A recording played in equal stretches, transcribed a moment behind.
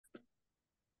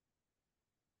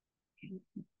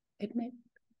Admit.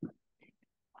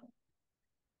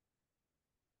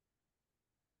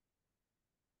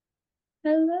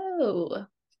 Hello.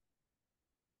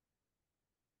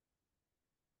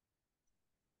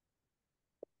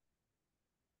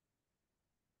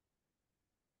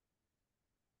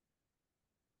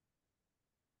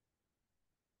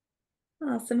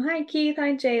 Awesome. Hi, Keith.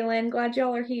 Hi, Jalen. Glad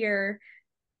y'all are here.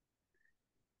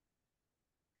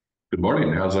 Good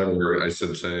morning. How's everyone? I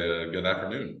should say good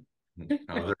afternoon.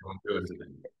 How's everyone doing today?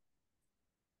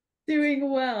 Doing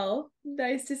well.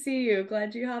 Nice to see you.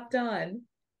 Glad you hopped on.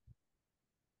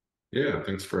 Yeah,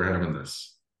 thanks for having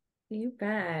this. You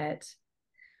bet.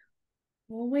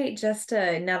 We'll wait just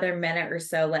another minute or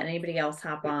so, let anybody else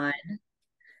hop on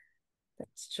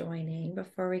that's joining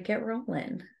before we get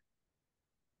rolling.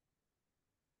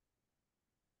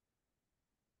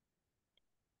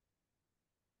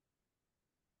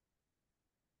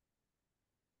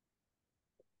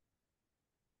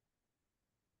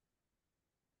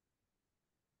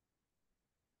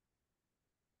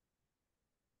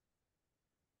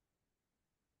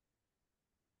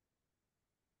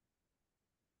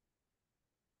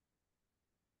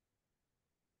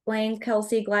 Blaine,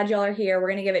 Kelsey, glad y'all are here. We're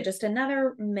going to give it just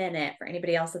another minute for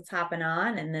anybody else that's hopping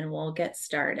on, and then we'll get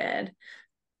started.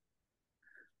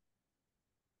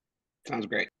 Sounds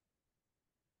great.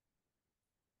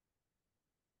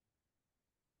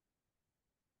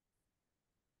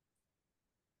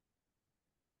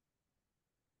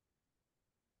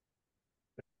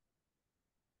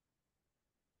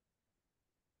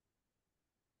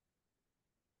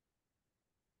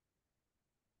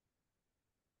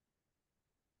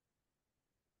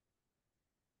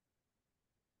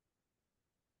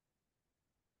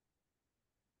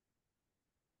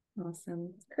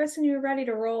 Awesome. Kristen, you ready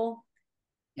to roll?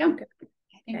 Yeah, Okay.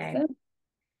 I think so.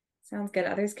 Sounds good.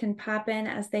 Others can pop in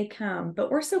as they come,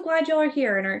 but we're so glad y'all are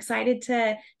here and are excited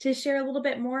to share a little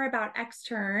bit more about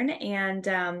Xtern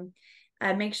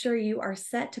and make sure you are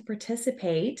set to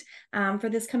participate for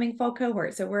this coming fall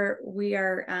cohort. So we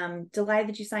are delighted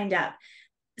that you signed up.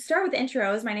 Start with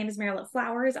intros. My name is Marilyn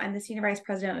Flowers. I'm the Senior Vice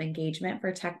President of Engagement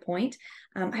for TechPoint.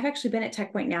 I've actually been at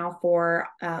TechPoint now for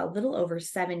a little over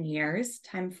 7 years.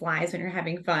 Time flies when you're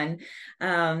having fun.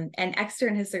 And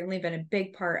Xtern has certainly been a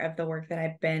big part of the work that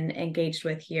I've been engaged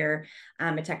with here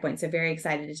at TechPoint. So very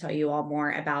excited to tell you all more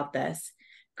about this.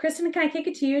 Kristen, can I kick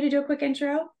it to you to do a quick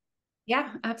intro?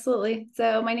 Yeah, absolutely.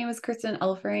 So my name is Kristen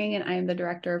Elfring, and I'm the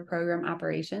Director of Program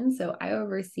Operations. So I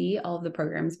oversee all of the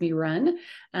programs we run,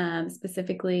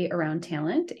 specifically around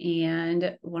talent.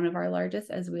 And one of our largest,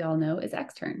 as we all know, is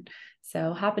Xtern.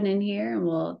 So hopping in here, and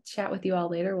we'll chat with you all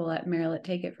later. We'll let Marilyn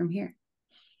take it from here.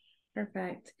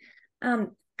 Perfect.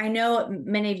 I know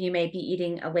many of you may be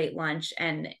eating a late lunch,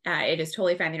 and it is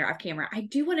totally fine that you're off camera. I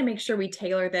do want to make sure we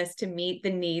tailor this to meet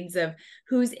the needs of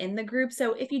who's in the group.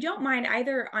 So if you don't mind,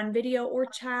 either on video or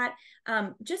chat,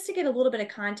 just to get a little bit of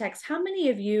context, how many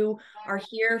of you are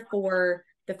here for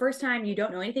the first time, you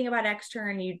don't know anything about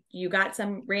Xtern, you got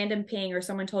some random ping or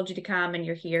someone told you to come and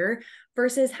you're here,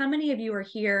 versus how many of you are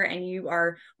here and you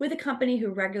are with a company who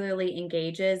regularly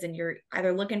engages and you're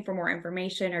either looking for more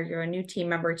information or you're a new team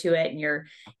member to it and you're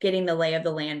getting the lay of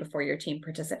the land before your team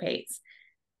participates.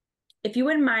 If you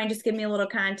wouldn't mind, just give me a little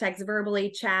context,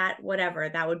 verbally, chat, whatever,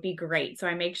 that would be great. So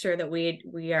I make sure that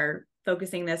we are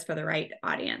focusing this for the right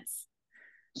audience.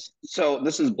 So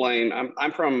this is Blaine.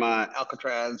 I'm from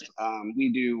Alcatraz.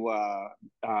 We do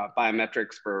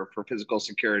biometrics for physical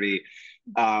security.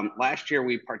 Last year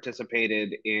we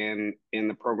participated in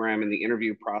the program in the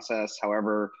interview process.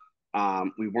 However,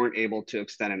 we weren't able to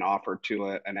extend an offer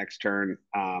to an extern.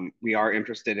 We are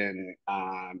interested in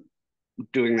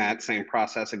doing that same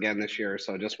process again this year.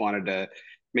 So I just wanted to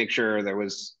make sure there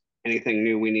was anything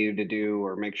new we needed to do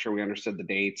or make sure we understood the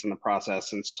dates and the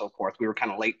process and so forth. We were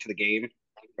kind of late to the game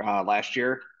last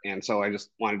year. And so I just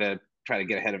wanted to try to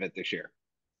get ahead of it this year.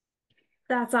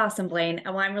 That's awesome, Blaine.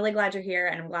 Well, I'm really glad you're here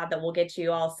and I'm glad that we'll get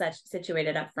you all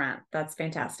situated up front. That's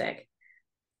fantastic.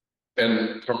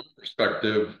 And from my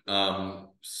perspective,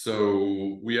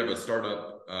 so we have a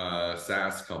startup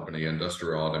SaaS company,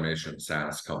 industrial automation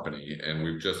SaaS company, and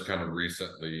we've just kind of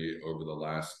recently, over the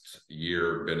last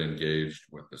year, been engaged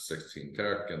with the 16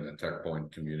 Tech and the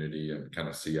TechPoint community and kind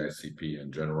of CICP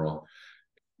in general.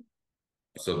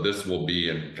 So this will be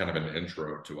kind of an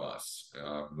intro to us.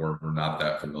 We're not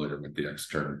that familiar with the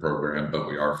Xtern program, but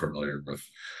we are familiar with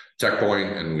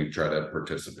TechPoint, and we try to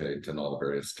participate in all the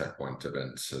various TechPoint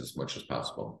events as much as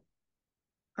possible.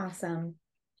 Awesome.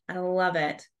 I love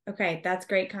it. Okay, that's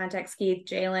great context, Keith.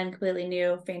 Jalen, completely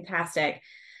new, fantastic.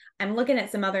 I'm looking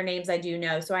at some other names I do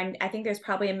know. So I think there's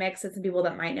probably a mix of some people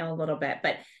that might know a little bit,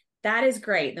 but That is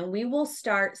great. Then we will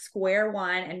start square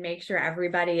one and make sure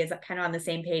everybody is kind of on the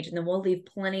same page. And then we'll leave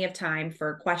plenty of time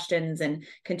for questions and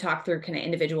can talk through kind of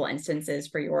individual instances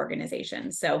for your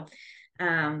organization. So,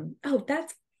 oh,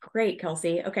 that's great,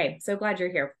 Kelsey. Okay, so glad you're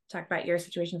here. Talk about your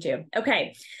situation too.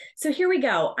 Okay, so here we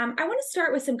go. I want to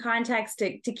start with some context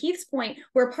to Keith's point.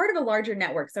 We're part of a larger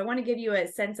network. So I want to give you a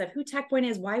sense of who TechPoint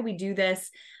is, why we do this,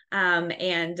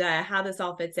 and how this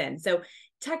all fits in. So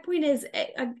TechPoint is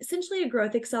essentially a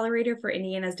growth accelerator for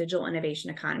Indiana's digital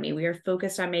innovation economy. We are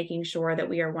focused on making sure that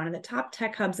we are one of the top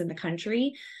tech hubs in the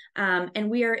country. And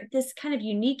we are this kind of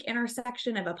unique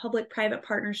intersection of a public-private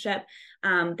partnership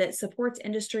that supports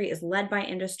industry, is led by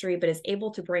industry, but is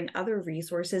able to bring other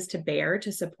resources to bear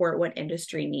to support what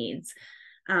industry needs.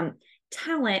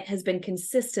 Talent has been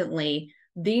consistently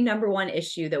the number one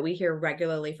issue that we hear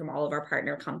regularly from all of our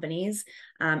partner companies.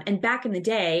 And back in the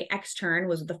day, Xtern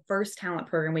was the first talent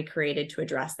program we created to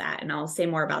address that. And I'll say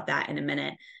more about that in a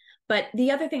minute. But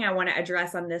the other thing I want to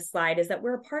address on this slide is that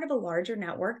we're a part of a larger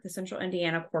network. The Central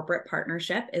Indiana Corporate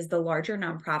Partnership is the larger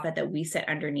nonprofit that we sit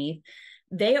underneath.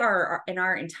 They are, and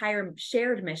our entire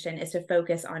shared mission is to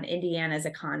focus on Indiana's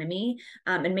economy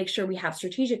and make sure we have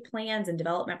strategic plans and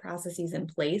development processes in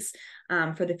place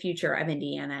for the future of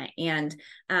Indiana. And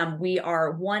we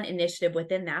are one initiative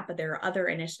within that, but there are other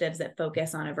initiatives that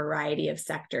focus on a variety of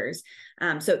sectors.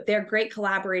 So they're great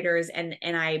collaborators. And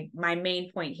my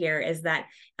main point here is that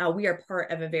we are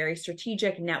part of a very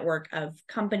strategic network of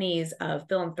companies, of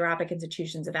philanthropic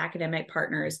institutions, of academic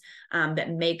partners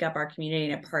that make up our community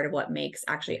and a part of what makes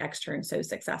actually Xtern so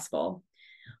successful.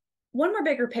 One more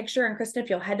bigger picture, and Kristen, if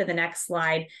you'll head to the next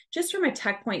slide, just from a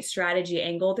TechPoint strategy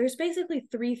angle, there's basically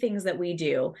three things that we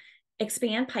do.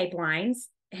 Expand pipelines,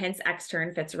 hence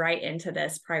Xtern fits right into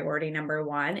this priority number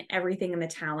one. Everything in the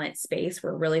talent space,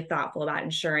 we're really thoughtful about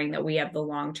ensuring that we have the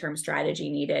long-term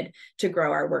strategy needed to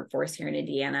grow our workforce here in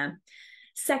Indiana.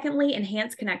 Secondly,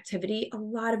 enhance connectivity. A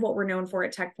lot of what we're known for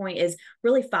at TechPoint is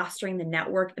really fostering the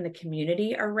network and the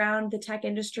community around the tech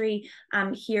industry.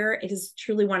 Here, it is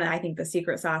truly one of, I think, the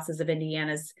secret sauces of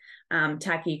Indiana's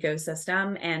tech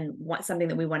ecosystem, and something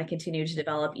that we want to continue to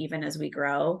develop even as we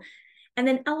grow. And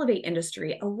then elevate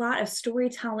industry, a lot of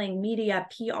storytelling, media,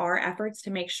 PR efforts to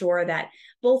make sure that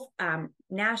both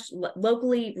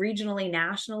locally, regionally,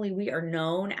 nationally, we are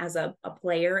known as a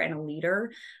player and a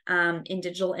leader in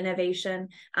digital innovation.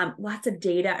 Lots of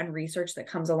data and research that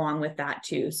comes along with that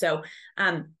too. So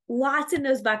lots in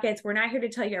those buckets. We're not here to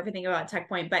tell you everything about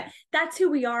TechPoint, but that's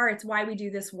who we are. It's why we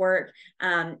do this work.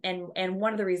 And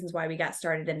one of the reasons why we got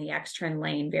started in the Xtern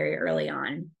lane very early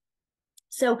on.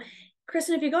 So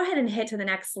Kristen, if you go ahead and hit to the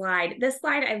next slide, this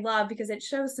slide I love because it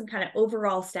shows some kind of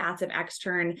overall stats of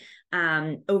Xtern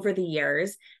over the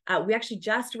years. We actually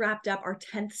just wrapped up our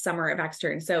 10th summer of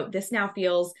Xtern. So this now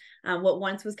feels what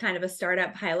once was kind of a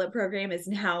startup pilot program is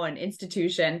now an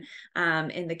institution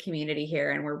in the community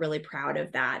here. And we're really proud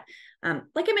of that.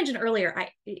 Like I mentioned earlier,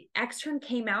 Xtern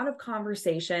came out of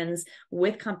conversations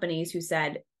with companies who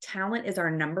said, talent is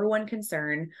our number one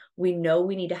concern. We know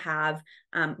we need to have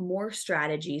more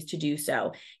strategies to do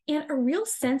so. And a real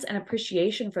sense and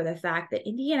appreciation for the fact that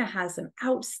Indiana has some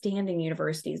outstanding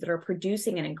universities that are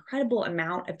producing an incredible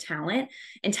amount of talent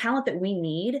and talent that we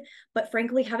need, but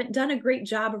frankly, haven't done a great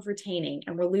job of retaining.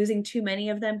 And we're losing too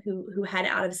many of them who head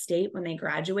out of state when they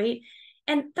graduate.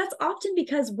 And that's often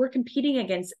because we're competing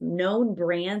against known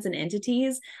brands and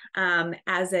entities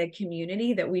as a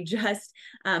community that we just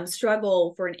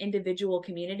struggle for an individual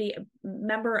community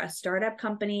member, a startup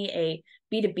company, a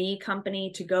B2B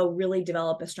company to go really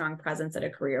develop a strong presence at a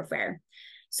career fair.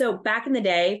 So back in the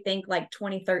day, think like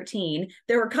 2013,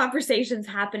 there were conversations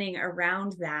happening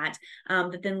around that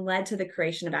that then led to the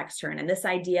creation of Xtern, and this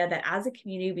idea that as a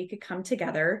community, we could come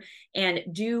together and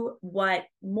do what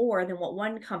more than what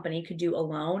one company could do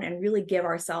alone and really give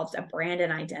ourselves a brand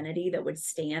and identity that would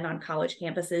stand on college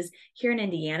campuses here in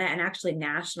Indiana and actually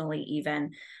nationally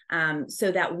even, so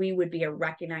that we would be a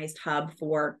recognized hub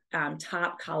for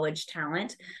top college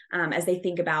talent as they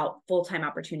think about full-time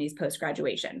opportunities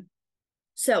post-graduation.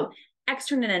 So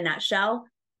Xtern in a nutshell,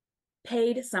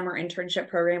 paid summer internship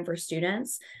program for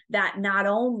students that not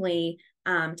only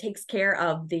takes care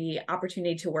of the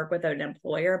opportunity to work with an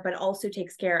employer, but also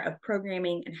takes care of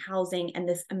programming and housing and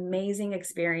this amazing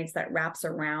experience that wraps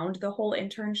around the whole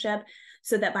internship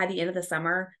so that by the end of the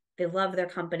summer, they love their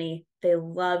company, they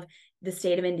love the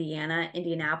state of Indiana,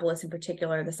 Indianapolis in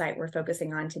particular, the site we're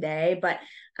focusing on today, but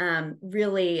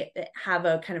really have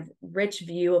a kind of rich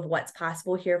view of what's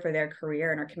possible here for their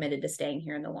career and are committed to staying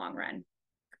here in the long run.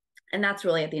 And that's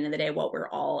really at the end of the day what we're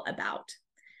all about.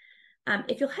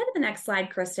 If you'll head to the next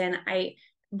slide, Kristen,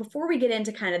 before we get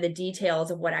into kind of the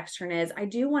details of what Xtern is, I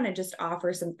do want to just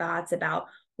offer some thoughts about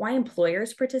why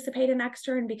employers participate in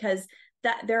Xtern, because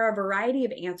that there are a variety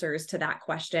of answers to that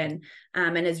question.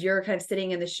 And as you're kind of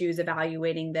sitting in the shoes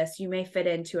evaluating this, you may fit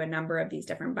into a number of these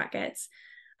different buckets.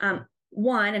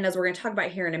 One, and as we're going to talk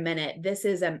about here in a minute, this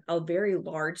is a very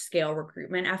large scale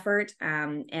recruitment effort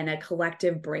and a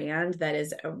collective brand that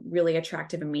is really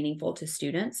attractive and meaningful to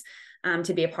students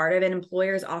to be a part of. And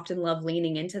employers often love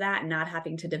leaning into that and not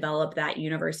having to develop that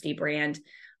university brand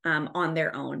on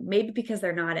their own, maybe because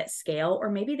they're not at scale,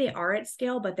 or maybe they are at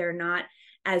scale, but they're not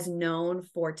as known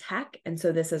for tech. And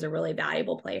so this is a really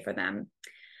valuable play for them.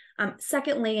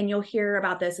 Secondly, and you'll hear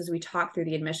about this as we talk through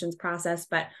the admissions process,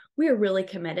 but we are really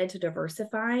committed to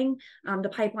diversifying the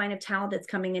pipeline of talent that's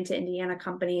coming into Indiana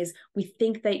companies. We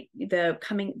think that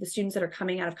the students that are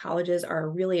coming out of colleges are a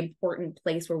really important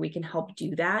place where we can help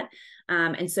do that.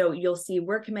 And so you'll see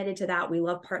we're committed to that. We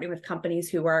love partnering with companies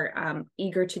who are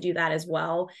eager to do that as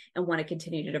well and want to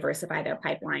continue to diversify their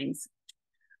pipelines.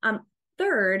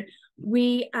 Third,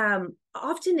 we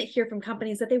often hear from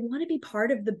companies that they want to be part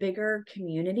of the bigger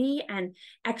community, and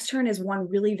Xtern is one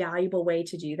really valuable way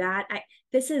to do that.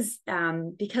 This is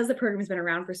because the program has been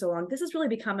around for so long, this has really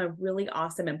become a really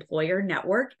awesome employer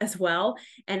network as well,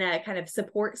 and a kind of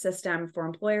support system for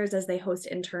employers as they host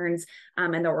interns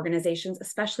and their organizations,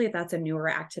 especially if that's a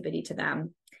newer activity to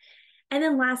them. And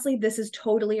then lastly, this is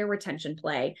totally a retention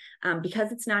play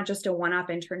because it's not just a one-off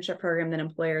internship program that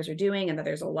employers are doing, and that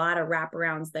there's a lot of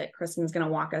wraparounds that Kristen's going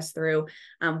to walk us through.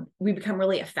 We become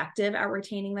really effective at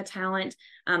retaining the talent,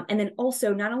 and then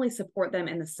also not only support them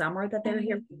in the summer that they're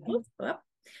here.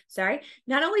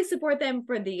 Not only support them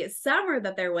for the summer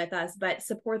that they're with us, but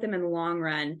support them in the long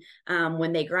run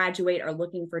when they graduate, are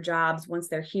looking for jobs. Once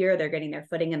they're here, they're getting their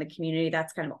footing in the community.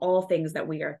 That's kind of all things that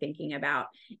we are thinking about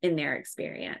in their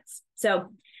experience. So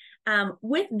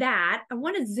with that, I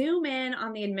want to zoom in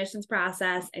on the admissions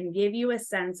process and give you a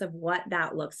sense of what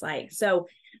that looks like. So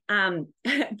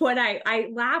what I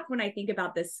laugh when I think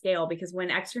about this scale, because when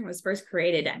Xtern was first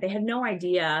created, they had no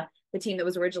idea, the team that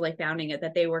was originally founding it,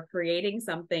 that they were creating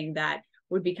something that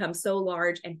would become so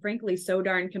large and frankly so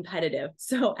darn competitive.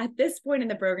 So at this point in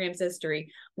the program's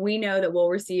history, we know that we'll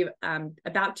receive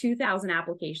about 2,000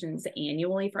 applications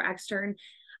annually for Xtern.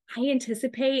 I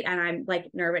anticipate, and I'm like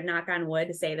nervous, knock on wood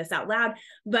to say this out loud,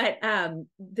 but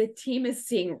the team is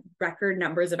seeing record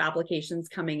numbers of applications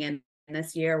coming in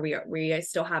this year. We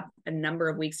still have a number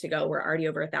of weeks to go. We're already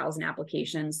over 1,000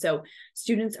 applications. So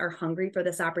students are hungry for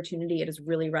this opportunity. It is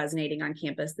really resonating on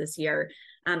campus this year.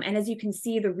 And as you can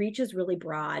see, the reach is really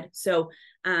broad. So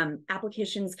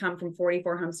applications come from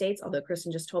 44 home states, although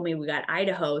Kristen just told me we got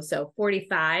Idaho, so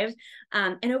 45,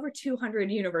 and over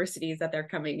 200 universities that they're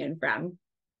coming in from.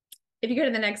 If you go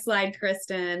to the next slide,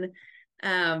 Kristen,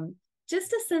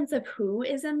 just a sense of who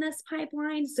is in this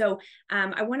pipeline. So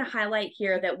I want to highlight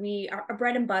here that our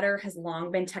bread and butter has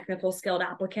long been technical skilled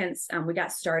applicants. We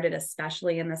got started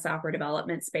especially in the software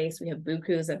development space. We have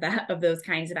bukus of those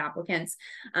kinds of applicants,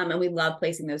 and we love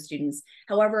placing those students.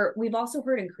 However, we've also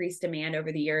heard increased demand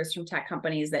over the years from tech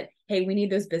companies that, hey, we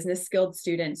need those business skilled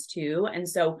students too. And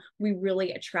so we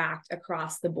really attract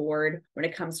across the board when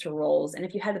it comes to roles. And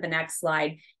if you head to the next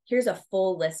slide, here's a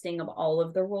full listing of all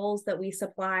of the roles that we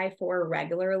supply for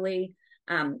regularly.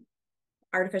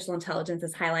 Artificial intelligence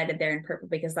is highlighted there in purple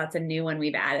because that's a new one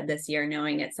we've added this year,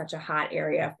 knowing it's such a hot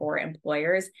area for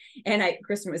employers. And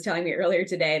Kristen was telling me earlier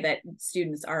today that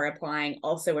students are applying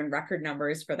also in record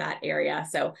numbers for that area.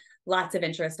 So lots of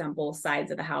interest on both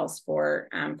sides of the house for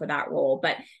that role.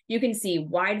 But you can see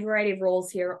wide variety of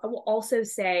roles here. I will also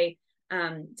say,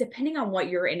 depending on what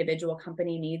your individual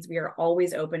company needs, we are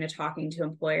always open to talking to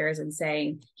employers and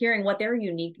hearing what their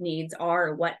unique needs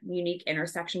are, what unique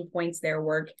intersection points their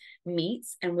work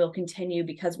meets. And we'll continue,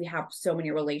 because we have so many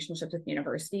relationships with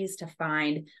universities, to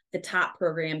find the top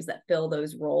programs that fill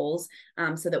those roles,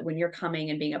 so that when you're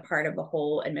coming and being a part of the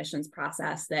whole admissions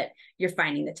process, that you're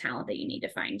finding the talent that you need to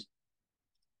find.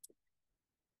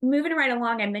 Moving right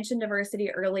along, I mentioned diversity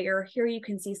earlier. Here you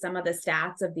can see some of the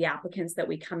stats of the applicants that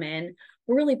we come in.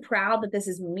 We're really proud that this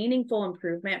is meaningful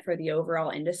improvement for the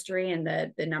overall industry and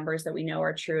the numbers that we know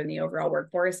are true in the overall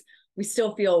workforce. We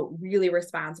still feel really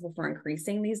responsible for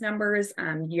increasing these numbers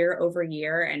year over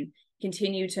year, and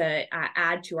continue to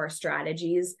add to our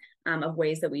strategies of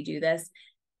ways that we do this.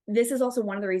 This is also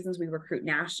one of the reasons we recruit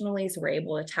nationally. So we're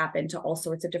able to tap into all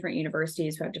sorts of different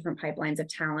universities who have different pipelines of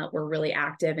talent. We're really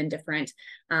active in different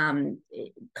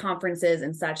conferences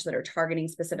and such that are targeting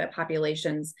specific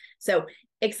populations. So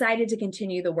excited to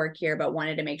continue the work here, but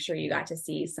wanted to make sure you got to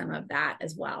see some of that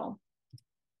as well.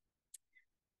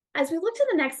 As we look to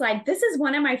the next slide, this is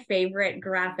one of my favorite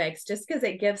graphics just because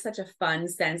it gives such a fun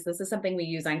sense. This is something we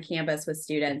use on campus with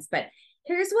students, but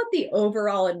here's what the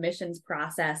overall admissions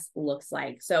process looks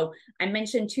like. So I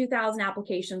mentioned 2,000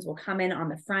 applications will come in on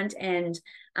the front end.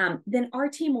 Then our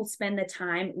team will spend the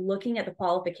time looking at the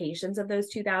qualifications of those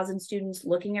 2,000 students,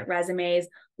 looking at resumes,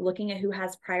 looking at who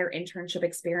has prior internship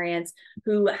experience,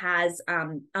 who has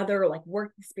other like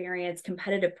work experience,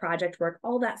 competitive project work,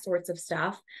 all that sorts of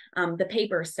stuff, the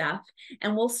paper stuff.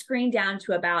 And we'll screen down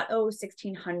to about,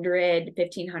 1,600,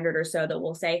 1,500 or so that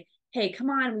we'll say, hey, come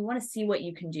on, we want to see what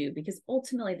you can do, because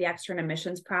ultimately the extern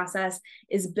admissions process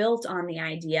is built on the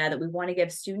idea that we want to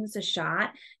give students a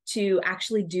shot to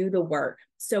actually do the work.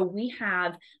 So we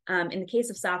have, in the case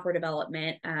of software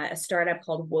development, a startup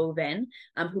called Woven,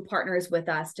 who partners with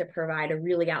us to provide a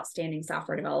really outstanding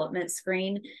software development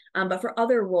screen. But for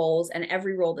other roles and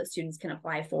every role that students can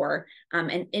apply for,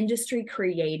 an industry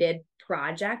created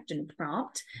project and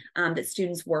prompt that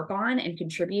students work on and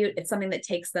contribute. It's something that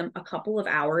takes them a couple of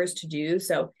hours to do.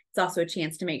 So it's also a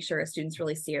chance to make sure a student's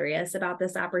really serious about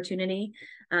this opportunity.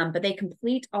 But they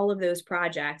complete all of those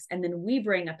projects. And then we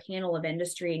bring a panel of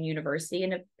industry and university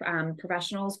and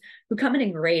professionals who come in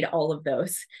and grade all of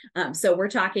those. So we're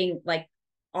talking like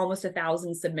almost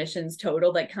 1,000 submissions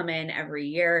total that come in every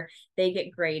year. They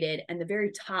get graded, and the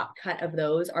very top cut of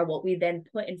those are what we then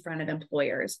put in front of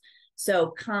employers. So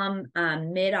come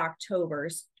mid-October,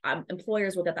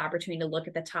 employers will get the opportunity to look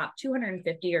at the top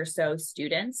 250 or so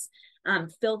students,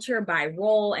 filter by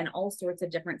role and all sorts of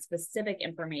different specific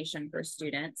information for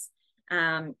students,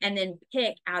 and then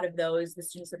pick out of those the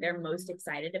students that they're most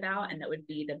excited about and that would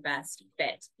be the best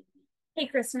fit. Hey,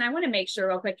 Kristen, I want to make sure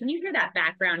real quick, can you hear that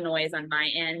background noise on my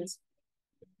end?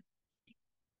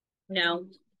 No?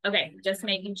 Okay, just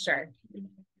making sure.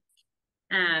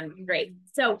 Great.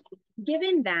 So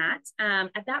given that,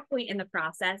 at that point in the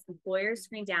process, employers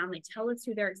screen down, they tell us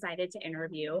who they're excited to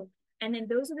interview. And then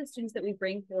those are the students that we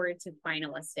bring forward to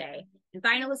finalist day. And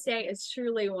finalist day is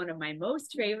truly one of my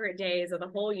most favorite days of the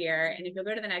whole year. And if you'll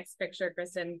go to the next picture,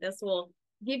 Kristen, this will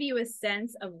give you a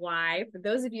sense of why, for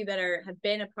those of you that have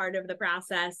been a part of the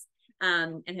process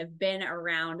and have been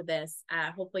around this,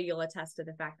 hopefully you'll attest to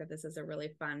the fact that this is a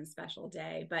really fun, special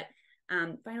day. But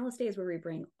finalist day is where we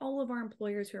bring all of our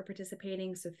employers who are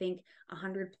participating. So think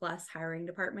 100 plus hiring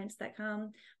departments that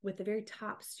come with the very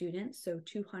top students. So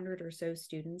 200 or so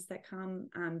students that come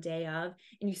day of,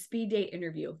 and you speed date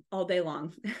interview all day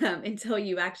long until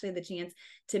you actually have the chance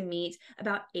to meet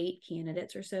about 8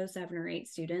 candidates or so, 7 or 8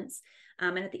 students.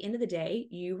 And at the end of the day,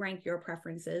 you rank your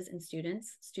preferences in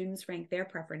students. Students rank their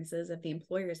preferences of the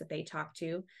employers that they talk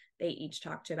to. They each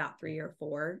talk to about 3 or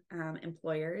 4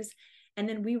 employers. And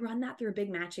then we run that through a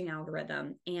big matching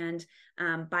algorithm. And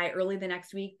by early the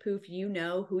next week, poof, you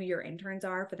know who your interns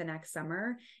are for the next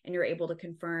summer, and you're able to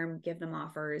confirm, give them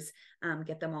offers,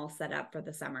 get them all set up for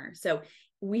the summer. So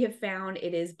we have found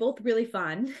it is both really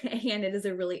fun and it is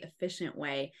a really efficient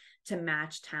way to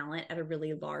match talent at a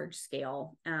really large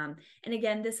scale. And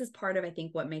again, this is part of, I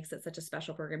think, what makes it such a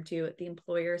special program too. The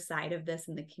employer side of this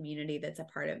and the community that's a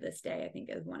part of this day, I think,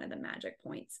 is one of the magic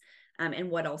points,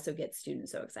 and what also gets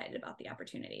students so excited about the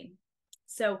opportunity.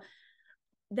 So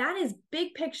that is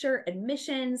big picture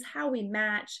admissions, how we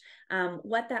match,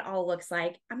 what that all looks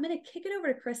like. I'm going to kick it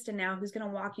over to Kristen now, who's going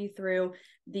to walk you through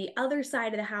the other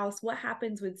side of the house, what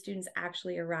happens when students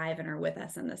actually arrive and are with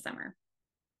us in the summer.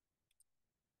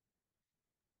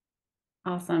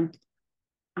 Awesome.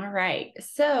 All right.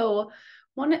 So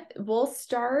we'll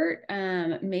start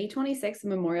May 26th.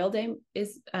 Memorial Day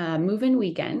is move-in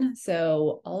weekend.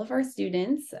 So all of our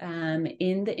students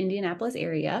in the Indianapolis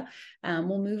area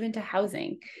will move into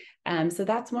housing. So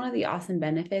that's one of the awesome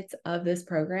benefits of this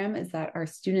program, is that our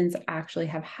students actually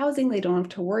have housing. They don't have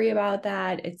to worry about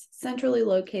that. It's centrally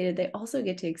located. They also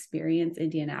get to experience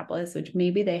Indianapolis, which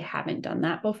maybe they haven't done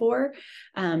that before.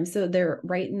 So they're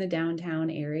right in the downtown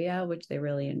area, which they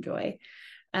really enjoy.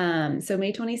 So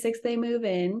May 26th, they move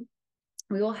in.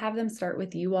 We will have them start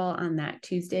with you all on that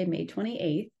Tuesday, May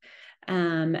 28th.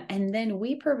 And then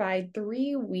we provide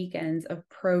 3 weekends of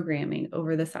programming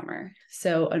over the summer.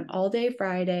 So an all-day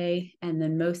Friday and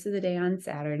then most of the day on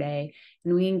Saturday.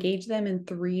 And we engage them in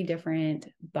 3 different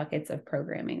buckets of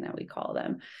programming that we call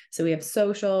them. So we have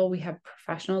social, we have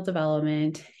professional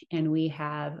development, and we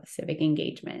have civic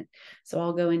engagement. So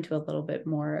I'll go into a little bit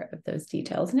more of those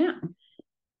details now.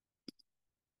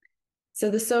 So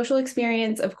the social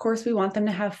experience, of course, we want them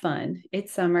to have fun.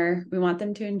 It's summer. We want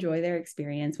them to enjoy their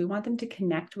experience. We want them to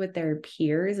connect with their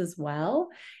peers as well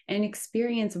and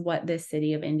experience what this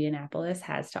city of Indianapolis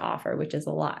has to offer, which is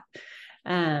a lot.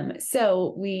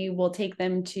 So we will take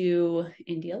them to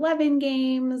Indy 11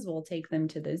 games, we'll take them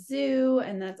to the zoo,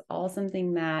 and that's all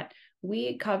something that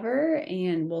we cover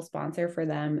and will sponsor for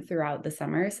them throughout the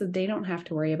summer. So they don't have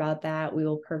to worry about that. We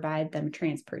will provide them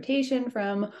transportation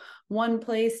from one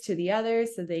place to the other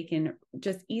so they can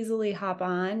just easily hop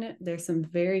on. There's some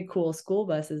very cool school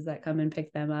buses that come and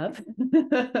pick them up,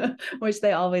 which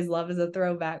they always love as a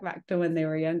throwback back to when they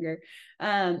were younger.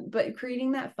 But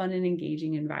creating that fun and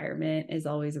engaging environment is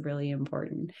always really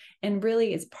important. And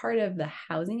really, it's part of the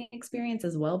housing experience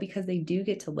as well, because they do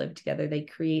get to live together. They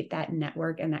create that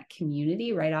network and that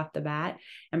community right off the bat.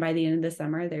 And by the end of the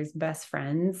summer, there's best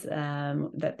friends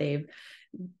that they've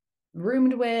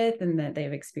roomed with and that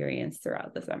they've experienced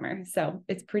throughout the summer. So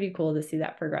it's pretty cool to see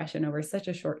that progression over such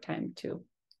a short time too.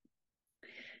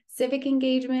 Civic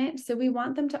engagement. So we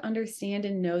want them to understand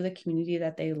and know the community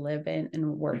that they live in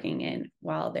and working in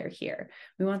while they're here.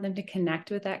 We want them to connect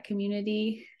with that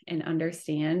community and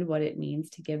understand what it means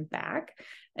to give back,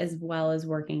 as well as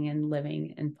working and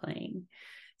living and playing.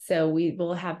 So we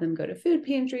will have them go to food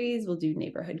pantries, we'll do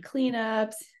neighborhood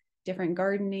cleanups, different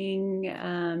gardening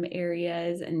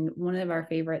areas. And one of our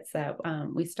favorites that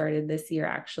we started this year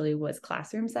actually was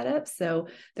classroom setups. So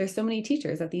there's so many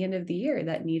teachers at the end of the year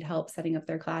that need help setting up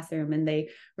their classroom. And they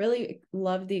really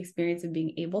love the experience of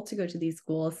being able to go to these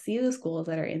schools, see the schools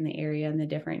that are in the area and the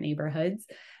different neighborhoods,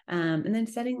 and then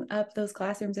setting up those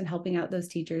classrooms and helping out those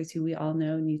teachers who we all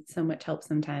know need so much help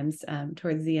sometimes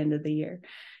towards the end of the year,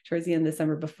 towards the end of the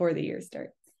summer before the year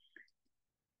starts.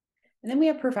 And then we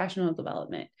have professional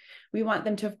development. We want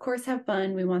them to, of course, have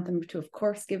fun. We want them to, of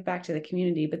course, give back to the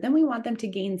community, but then we want them to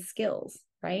gain skills,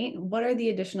 right? What are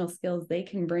the additional skills they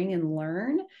can bring and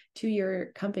learn to your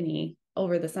company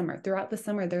over the summer? Throughout the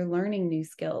summer, they're learning new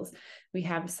skills. We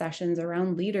have sessions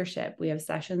around leadership. We have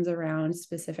sessions around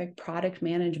specific product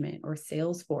management or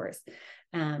Salesforce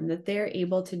that they're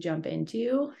able to jump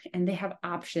into, and they have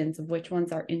options of which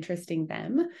ones are interesting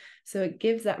them. So it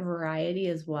gives that variety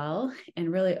as well,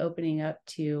 and really opening up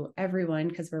to everyone,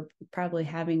 because we're probably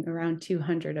having around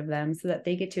 200 of them, so that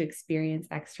they get to experience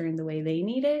Xtern the way they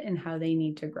need it and how they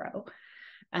need to grow.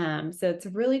 So it's a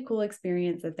really cool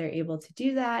experience that they're able to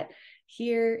do that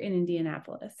here in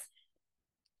Indianapolis.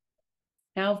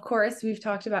 Now, of course, we've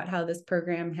talked about how this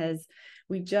program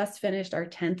we just finished our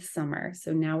 10th summer.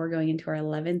 So now we're going into our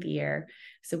 11th year.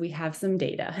 So we have some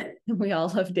data. We all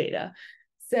love data.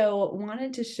 So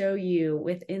wanted to show you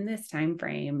within this time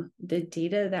frame, the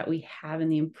data that we have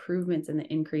and the improvements and the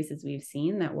increases we've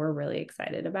seen that we're really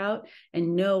excited about,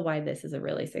 and know why this is a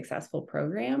really successful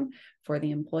program for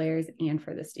the employers and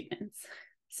for the students.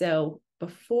 So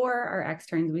before our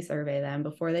externs, we survey them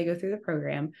before they go through the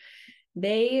program.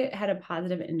 They had a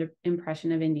positive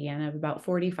impression of Indiana of about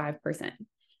 45%,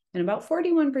 and about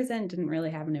 41% didn't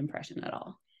really have an impression at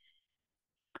all.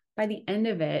 By the end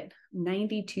of it,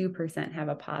 92% have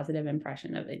a positive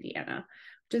impression of Indiana,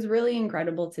 which is really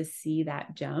incredible to see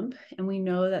that jump. And we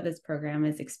know that this program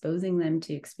is exposing them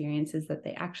to experiences that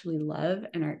they actually love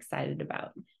and are excited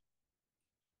about.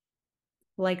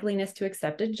 Likeliness to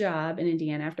accept a job in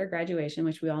Indiana after graduation,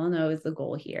 which we all know is the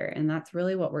goal here. And that's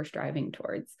really what we're striving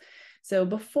towards. So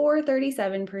before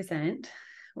 37%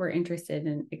 were interested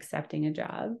in accepting a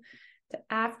job, to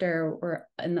after we're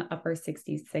in the upper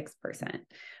 66%,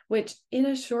 which in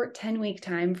a short 10-week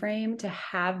time frame to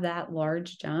have that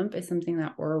large jump is something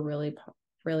that we're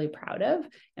really proud of,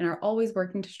 and are always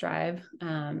working to strive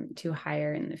to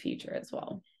hire in the future as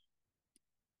well.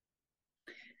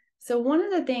 So one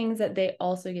of the things that they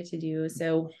also get to do,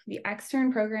 so the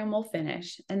Xtern program will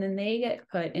finish, and then they get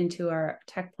put into our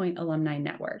TechPoint alumni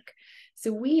network.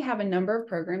 So we have a number of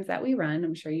programs that we run.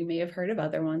 I'm sure you may have heard of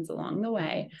other ones along the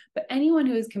way, but anyone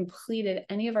who has completed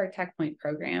any of our TechPoint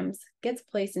programs gets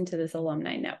placed into this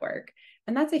alumni network.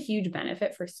 And that's a huge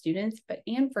benefit for students,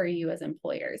 and for you as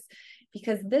employers,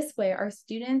 because this way our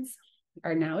students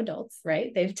are now adults,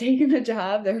 right? They've taken a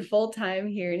job, they're full-time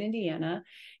here in Indiana,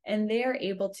 and they are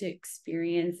able to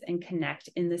experience and connect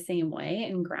in the same way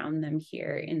and ground them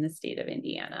here in the state of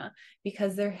Indiana,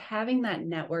 because they're having that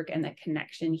network and that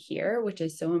connection here, which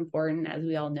is so important, as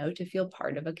we all know, to feel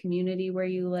part of a community where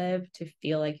you live, to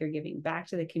feel like you're giving back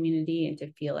to the community, and to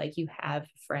feel like you have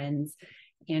friends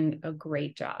and a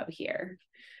great job here.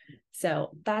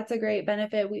 So that's a great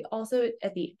benefit. We also,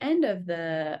 at the end of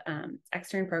the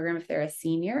Xtern program, if they're a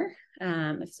senior,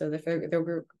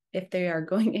 if they are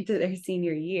going into their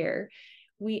senior year,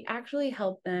 we actually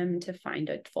help them to find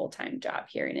a full-time job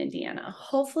here in Indiana.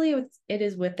 Hopefully it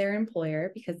is with their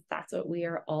employer, because that's what we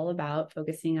are all about,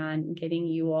 focusing on getting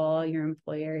you all, your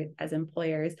employer, as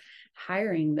employers,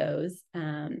 hiring those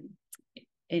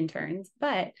interns.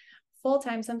 But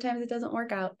full-time, sometimes it doesn't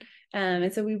work out.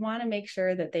 And so we want to make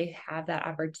sure that they have that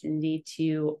opportunity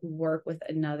to work with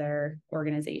another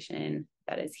organization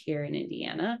that is here in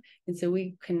Indiana. And so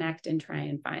we connect and try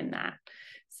and find that.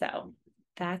 So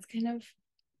that's kind of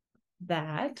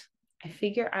that. I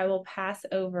figure I will pass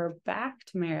over back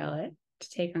to Marilyn to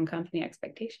take on company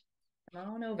expectations.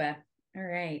 Come on over. All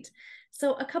right.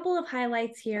 So a couple of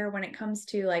highlights here when it comes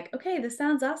to like, okay, this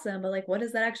sounds awesome, but like, what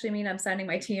does that actually mean I'm signing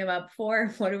my team up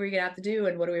for? What are we going to have to do?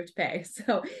 And what do we have to pay?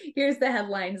 So here's the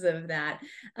headlines of that.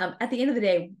 At the end of the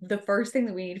day, the first thing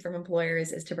that we need from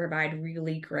employers is to provide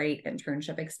really great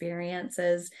internship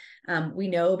experiences. We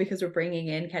know because we're bringing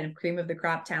in kind of cream of the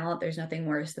crop talent, there's nothing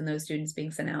worse than those students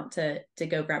being sent out to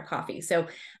go grab coffee. So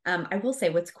I will say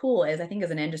what's cool is I think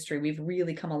as an industry, we've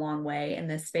really come a long way in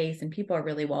this space and people are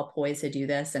really well poised to do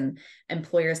this. And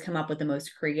employers come up with the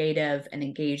most creative and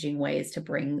engaging ways to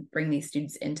bring these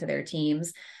students into their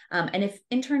teams. And if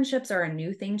internships are a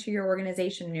new thing to your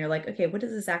organization and you're like, okay, what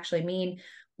does this actually mean?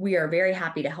 We are very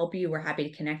happy to help you. We're happy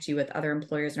to connect you with other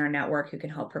employers in our network who can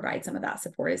help provide some of that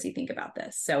support as you think about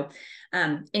this. So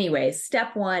anyways,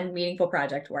 step one, meaningful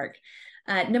project work.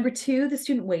 Number two, the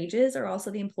student wages are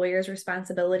also the employer's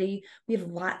responsibility. We have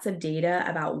lots of data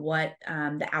about what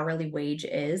the hourly wage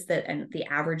is and the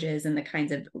averages and the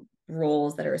kinds of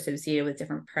roles that are associated with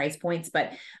different price points.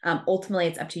 But ultimately,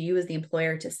 it's up to you as the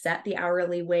employer to set the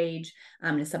hourly wage.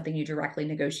 It's something you directly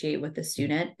negotiate with the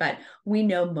student. But we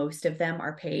know most of them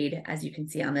are paid, as you can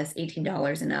see on this,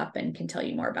 $18 and up, and can tell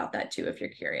you more about that too if you're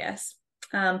curious.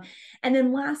 And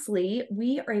then lastly,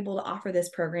 we are able to offer this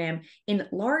program in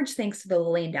large thanks to the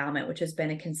Lilly Endowment, which has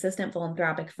been a consistent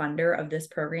philanthropic funder of this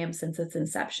program since its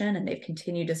inception, and they've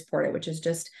continued to support it, which is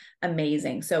just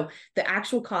amazing. So the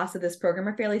actual costs of this program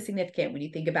are fairly significant when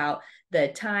you think about the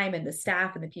time and the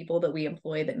staff and the people that we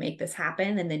employ that make this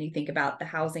happen. And then you think about the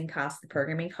housing costs, the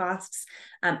programming costs.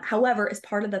 However, as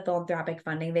part of the philanthropic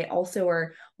funding, they also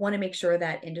want to make sure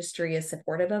that industry is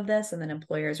supportive of this and then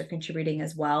employers are contributing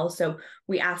as well. So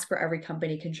we ask for every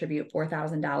company contribute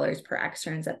 $4,000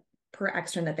 per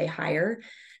extern that they hire.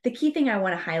 The key thing I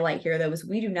want to highlight here, though, is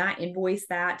we do not invoice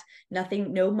that.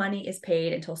 No money is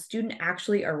paid until student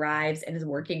actually arrives and is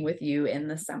working with you in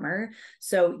the summer.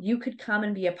 So you could come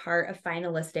and be a part of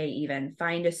finalist day, even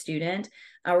find a student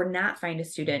or not find a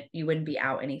student, you wouldn't be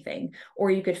out anything. Or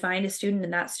you could find a student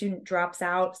and that student drops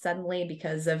out suddenly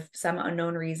because of some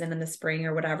unknown reason in the spring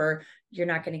or whatever, you're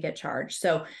not going to get charged.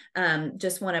 So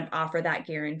just want to offer that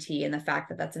guarantee and the fact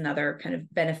that that's another kind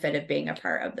of benefit of being a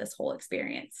part of this whole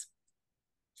experience.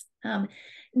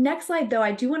 Next slide, though,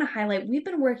 I do want to highlight, we've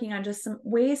been working on just some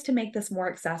ways to make this more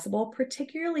accessible,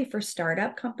 particularly for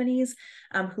startup companies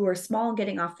who are small and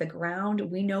getting off the ground.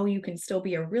 We know you can still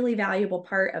be a really valuable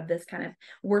part of this kind of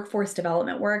workforce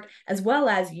development work, as well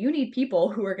as you need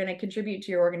people who are going to contribute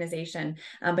to your organization,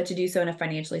 but to do so in a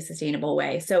financially sustainable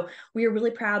way. So we are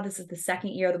really proud. This is the second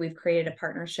year that we've created a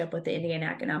partnership with the Indiana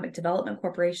Economic Development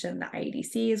Corporation, the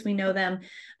IEDC as we know them,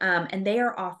 and they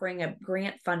are offering a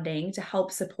grant funding to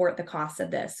help support the costs of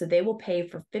this. So they will pay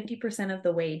for 50% of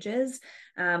the wages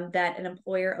that an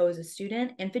employer owes a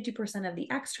student and 50% of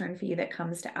the extern fee that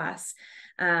comes to us.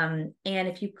 And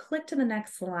if you click to the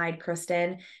next slide,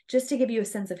 Kristen, just to give you a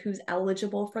sense of who's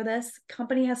eligible for this,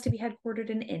 company has to be headquartered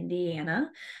in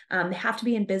Indiana. They have to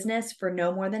be in business for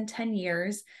no more than 10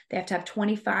 years. They have to have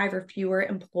 25 or fewer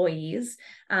employees.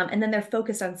 And then they're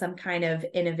focused on some kind of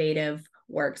innovative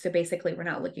work. So basically, we're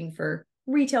not looking for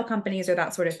retail companies or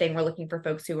that sort of thing. We're looking for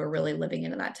folks who are really living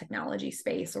into that technology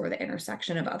space or the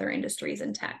intersection of other industries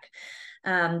and tech.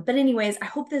 But anyways, I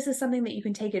hope this is something that you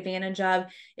can take advantage of.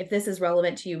 If this is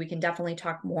relevant to you, we can definitely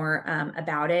talk more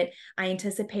about it. I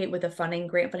anticipate with the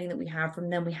grant funding that we have from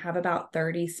them, we have about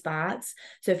 30 spots.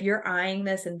 So if you're eyeing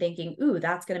this and thinking, ooh,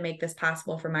 that's going to make this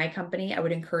possible for my company, I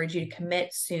would encourage you to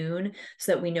commit soon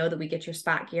so that we know that we get your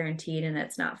spot guaranteed and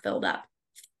it's not filled up.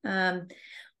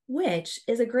 Which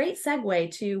is a great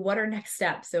segue to what are next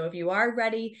steps. So if you are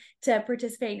ready to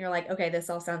participate and you're like, okay, this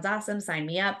all sounds awesome, sign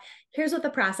me up. Here's what the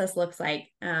process looks like.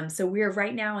 So we're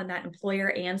right now in that employer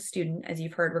and student, as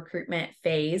you've heard, recruitment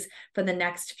phase for the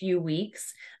next few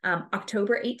weeks.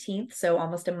 October 18th, so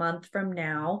almost a month from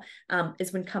now,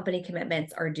 is when company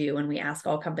commitments are due. And we ask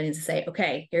all companies to say,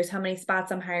 okay, here's how many spots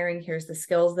I'm hiring. Here's the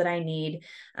skills that I need.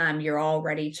 You're all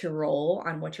ready to roll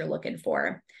on what you're looking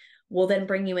for. We'll then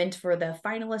bring you in for the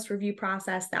finalist review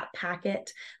process, that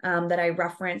packet that I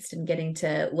referenced, and getting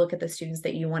to look at the students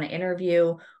that you want to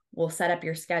interview. We'll set up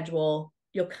your schedule.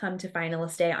 You'll come to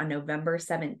finalist day on November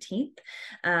 17th.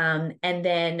 And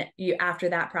then after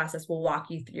that process, we'll walk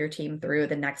your team through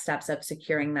the next steps of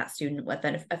securing that student with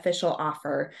an official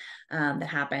offer that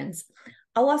happens.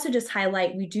 I'll also just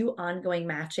highlight, we do ongoing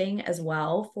matching as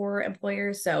well for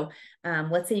employers. So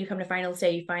let's say you come to finals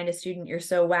day, you find a student, you're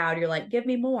so wowed, you're like, give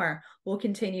me more. We'll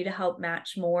continue to help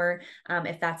match more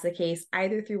if that's the case,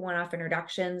 either through one-off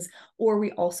introductions, or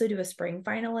we also do a spring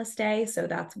finalist day. So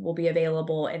that will be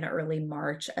available in early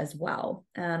March as well.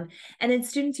 And then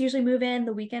students usually move in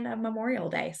the weekend of Memorial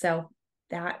Day. So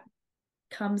that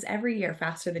comes every year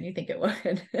faster than you think it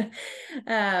would.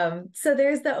 So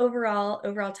there's the overall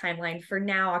timeline. For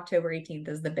now, October 18th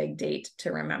is the big date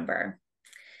to remember.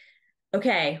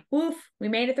 Okay, woof, we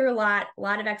made it through a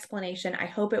lot of explanation. I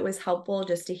hope it was helpful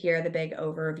just to hear the big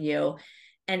overview.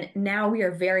 And now we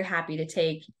are very happy to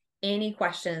take any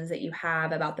questions that you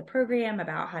have about the program,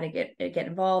 about how to get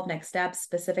involved, next steps,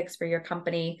 specifics for your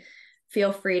company.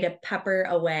 Feel free to pepper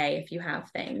away if you have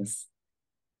things.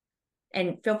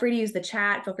 And feel free to use the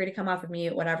chat. Feel free to come off of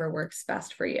mute, whatever works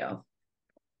best for you.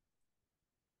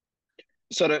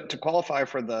 So to qualify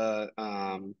for the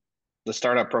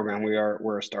startup program,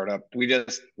 we're a startup. We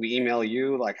email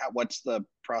you, like what's the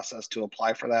process to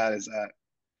apply for that? Is that?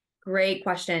 Great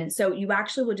question. So you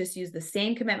actually will just use the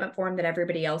same commitment form that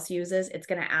everybody else uses. It's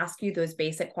going to ask you those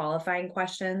basic qualifying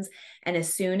questions. And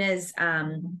as soon as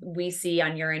we see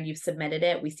on your end you've submitted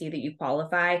it, we see that you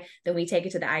qualify, then we take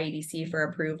it to the IEDC for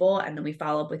approval. And then we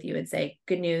follow up with you and say,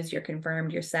 good news, you're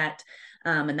confirmed, you're set.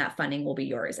 And that funding will be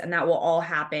yours. And that will all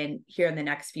happen here in the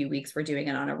next few weeks. We're doing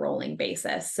it on a rolling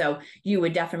basis. So you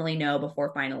would definitely know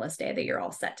before finalist day that you're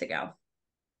all set to go.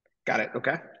 Got it.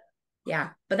 Okay. Yeah,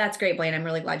 but that's great, Blaine. I'm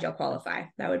really glad y'all qualify.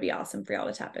 That would be awesome for y'all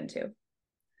to tap into.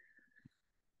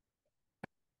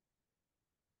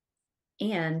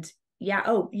 And yeah,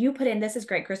 oh, you put in, this is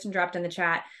great. Kristen dropped in the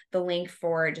chat the link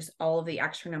for just all of the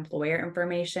Xtern employer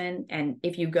information. And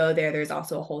if you go there, there's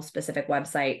also a whole specific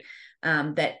website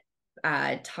that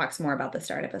talks more about the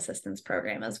Startup Assistance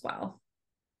Program as well.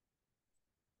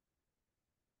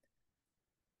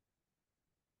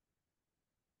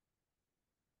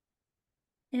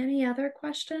 Any other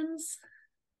questions?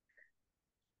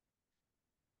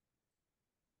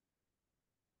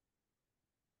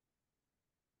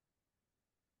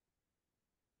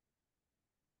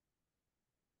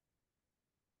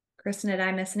 Kristen, did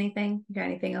I miss anything? You got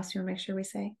anything else you want to make sure we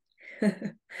say?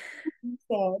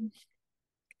 So,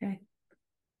 okay.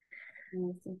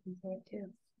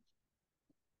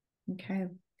 Okay.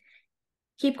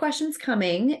 Keep questions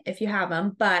coming if you have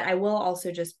them, but I will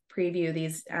also just preview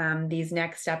these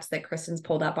next steps that Kristen's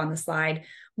pulled up on the slide.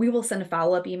 We will send a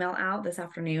follow-up email out this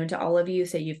afternoon to all of you,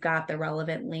 so you've got the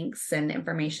relevant links and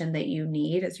information that you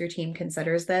need as your team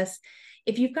considers this.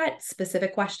 If you've got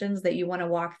specific questions that you want to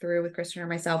walk through with Kristen or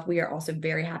myself, we are also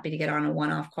very happy to get on a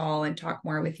one-off call and talk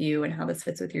more with you and how this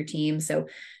fits with your team. So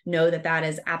know that that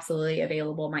is absolutely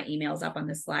available. My email's up on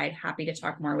this slide. Happy to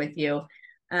talk more with you.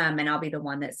 And I'll be the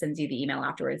one that sends you the email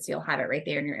afterwards. So you'll have it right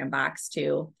there in your inbox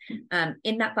too.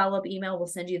 In that follow-up email, we'll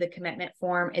send you the commitment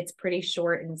form. It's pretty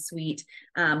short and sweet,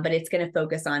 but it's going to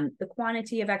focus on the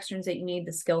quantity of externs that you need,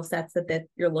 the skill sets that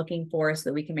you're looking for, so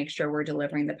that we can make sure we're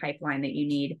delivering the pipeline that you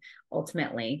need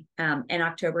ultimately. And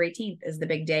October 18th is the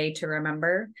big day to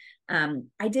remember.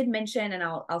 I did mention, and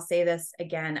I'll say this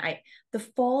again, the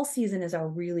fall season is our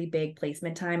really big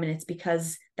placement time, and it's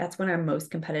because that's when our most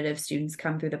competitive students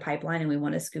come through the pipeline, and we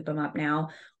want to scoop them up now.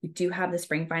 We do have the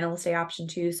spring finalist day option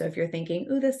too. So if you're thinking,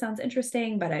 ooh, this sounds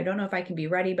interesting, but I don't know if I can be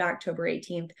ready by October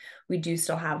 18th, we do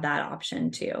still have that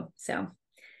option too. So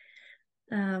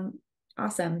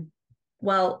awesome.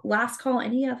 Well, last call,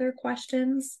 any other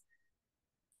questions?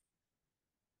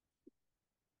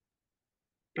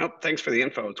 Nope. Thanks for the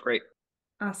info. It's great.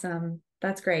 Awesome.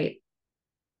 That's great.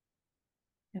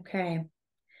 Okay.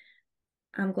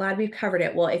 I'm glad we've covered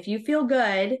it. Well, if you feel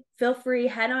good, feel free,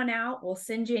 head on out. We'll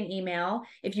send you an email.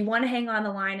 If you want to hang on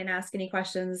the line and ask any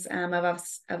questions of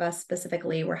us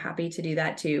specifically, we're happy to do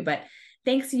that too. But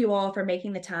thanks to you all for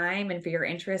making the time and for your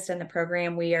interest in the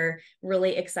program. We are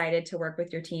really excited to work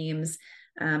with your teams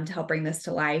to help bring this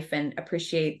to life, and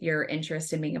appreciate your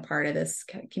interest in being a part of this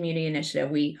community initiative.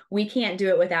 We can't do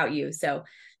it without you. So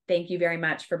thank you very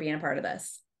much for being a part of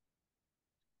this.